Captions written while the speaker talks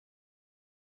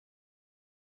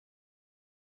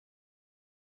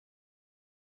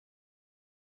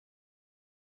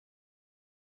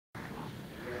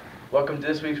Welcome to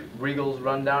this week's Regal's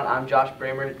Rundown. I'm Josh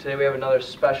Brehmer. Today we have another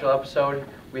special episode.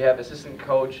 We have assistant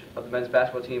coach of the men's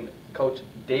basketball team, Coach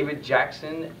David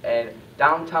Jackson, and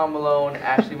downtown Malone,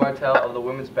 Ashley Martell of the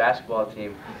women's basketball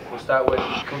team. We'll start with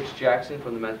Coach Jackson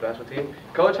from the men's basketball team.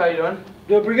 Coach, how you doing?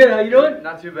 Doing pretty good. How you doing?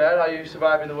 Not too bad. How you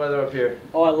surviving the weather up here?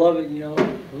 Oh, I love it. You know,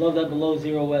 I love that below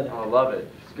zero weather. Oh, love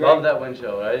it. Great. Love that wind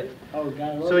chill, right? Oh,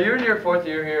 God. So you're in your fourth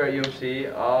year here at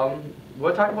UMC.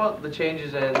 We'll talk about the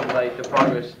changes and like the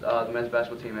progress the men's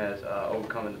basketball team has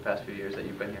overcome in the past few years that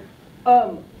you've been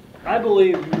here. I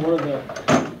believe one of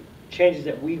the changes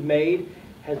that we've made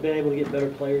has been able to get better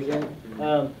players in.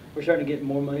 We're starting to get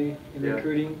more money in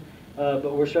recruiting,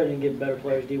 but we're starting to get better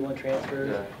players, D1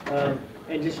 transfers,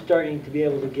 and just starting to be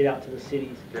able to get out to the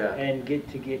cities and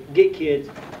get kids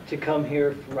to come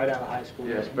here right out of high school.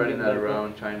 Yeah, spreading that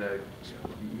around, trying to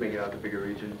make it out to bigger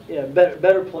regions. Yeah,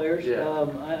 better players.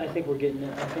 I think we're getting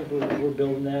that. I think we're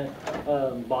building that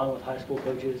bond with high school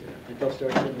coaches, and they'll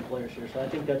start sending players here. So I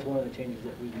think that's one of the changes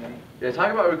that we've made. Yeah,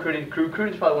 talk about recruiting.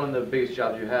 Recruiting is probably one of the biggest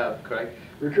jobs you have, correct?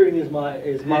 Recruiting is my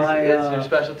it's your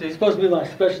specialty. It's supposed to be my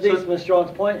specialty. It's my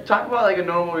strongest point. Talk about like a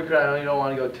normal recruit. I know you don't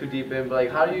want to go too deep in, but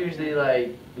like how do you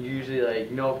usually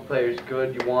know if a player's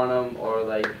good, you want them, or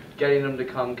like getting them to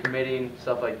come, committing,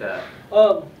 stuff like that?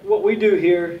 What we do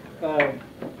here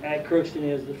at Crookston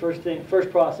is the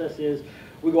first process is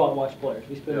we go out and watch players.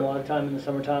 We spend a lot of time in the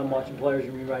summertime watching players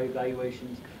and rewrite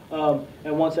evaluations.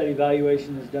 And once that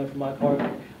evaluation is done for my part,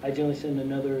 I generally send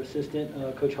another assistant,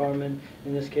 Coach Harmon.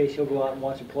 In this case, he'll go out and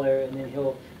watch a player, and then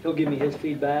he'll give me his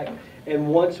feedback. And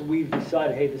once we've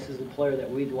decided, hey, this is the player that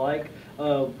we'd like,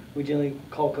 we generally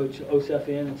call Coach Osef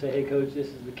in and say, hey, Coach, this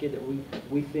is the kid that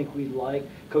we think we'd like.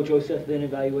 Coach Osef then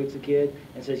evaluates the kid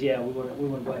and says, yeah, we want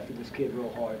to go after this kid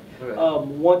real hard. Okay.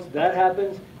 Once that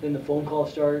happens, then the phone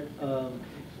calls start.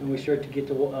 And we start to get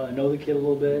to know the kid a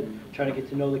little bit, trying to get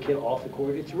to know the kid off the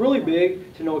court. It's really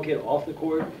big to know a kid off the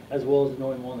court as well as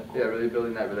knowing him on the court. Yeah, really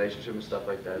building that relationship and stuff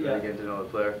like that, really getting to know the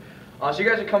player. So you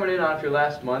guys are coming in on for your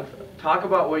last month. Talk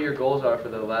about what your goals are for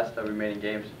the last remaining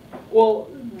games. Well,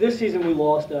 this season we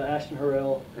lost Ashton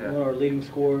Harrell, one of our leading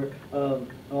scorer, and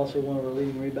also one of our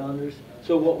leading rebounders.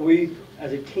 So what we,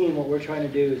 as a team, what we're trying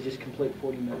to do is just complete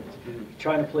 40 minutes.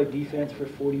 Trying to play defense for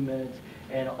 40 minutes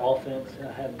and offense,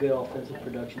 have good offensive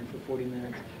production for 40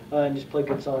 minutes, and just play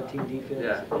good solid team defense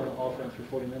and offense for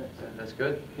 40 minutes. That's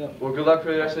good. Well, good luck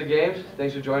for the rest of the games.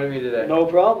 Thanks for joining me today. No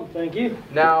problem. Thank you.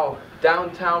 Now,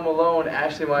 downtown Malone,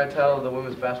 Ashley Martell of the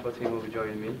women's basketball team will be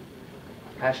joining me.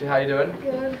 Ashley, how you doing?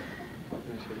 Good.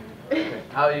 Okay.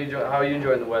 How are you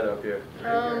enjoying the weather up here?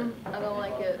 I don't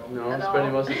like it. No,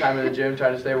 spending most of the time in the gym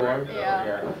trying to stay warm?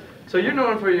 Yeah. So you're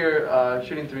known for your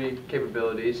shooting three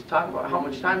capabilities. Talk about how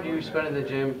much time do you spend in the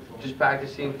gym just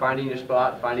practicing, finding your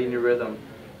spot, finding your rhythm?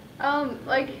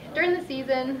 Like during the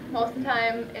season, most of the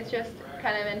time it's just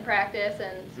kind of in practice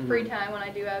and free time when I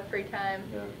do have free time.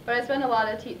 But I spend a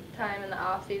lot of time in the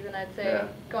off season, I'd say,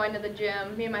 going to the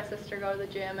gym. Me and my sister go to the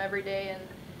gym every day and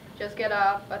just get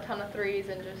off a ton of threes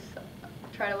and just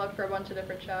try to look for a bunch of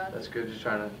different shots. That's good, just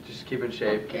trying to keep in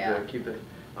shape, keep the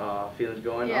feelings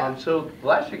going. Yeah. So the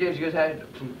last few games you guys had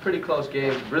some pretty close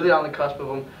games, really on the cusp of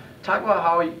them. Talk about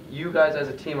how you guys as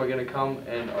a team are going to come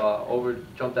and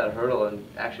jump that hurdle and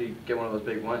actually get one of those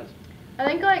big wins. I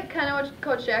think like kind of what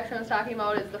Coach Jackson was talking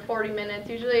about is the 40 minutes.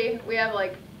 Usually we have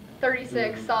like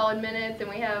 36 solid minutes and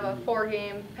we have a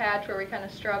 4-game patch where we kind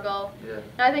of struggle. And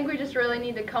I think we just really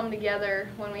need to come together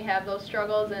when we have those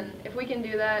struggles, and if we can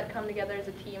do that, come together as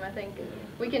a team, I think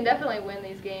we can definitely win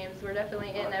these games. We're definitely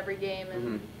in every game,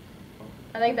 and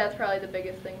I think that's probably the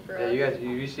biggest thing for us. Yeah,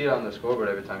 you see it on the scoreboard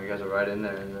every time. You guys are right in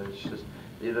there, and then it's just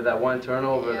either that one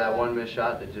turnover, or that one missed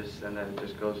shot that and then it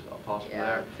just goes falls from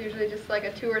there. It's usually just like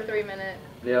a 2 or 3 minute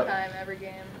time every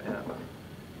game.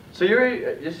 So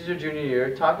this is your junior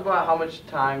year. Talk about how much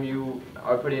time you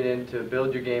are putting in to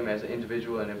build your game as an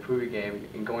individual and improve your game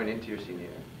in going into your senior year.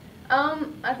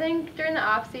 I think during the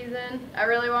off season, I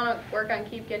really want to work on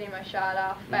getting my shot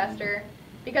off faster.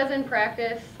 Because in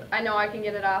practice, I know I can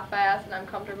get it off fast and I'm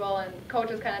comfortable, and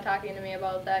Coach was kind of talking to me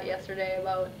about that yesterday,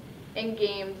 about in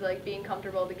games, like being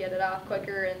comfortable to get it off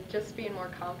quicker and just being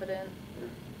more confident.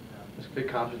 That's good.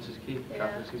 Confidence is key.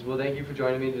 Confidence is key. Well, thank you for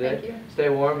joining me today. Thank you. Stay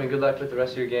warm and good luck with the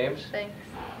rest of your games. Thanks.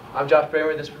 I'm Josh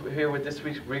Brehmer here with this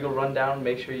week's Regal Rundown.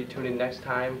 Make sure you tune in next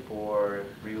time for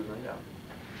Regal Rundown.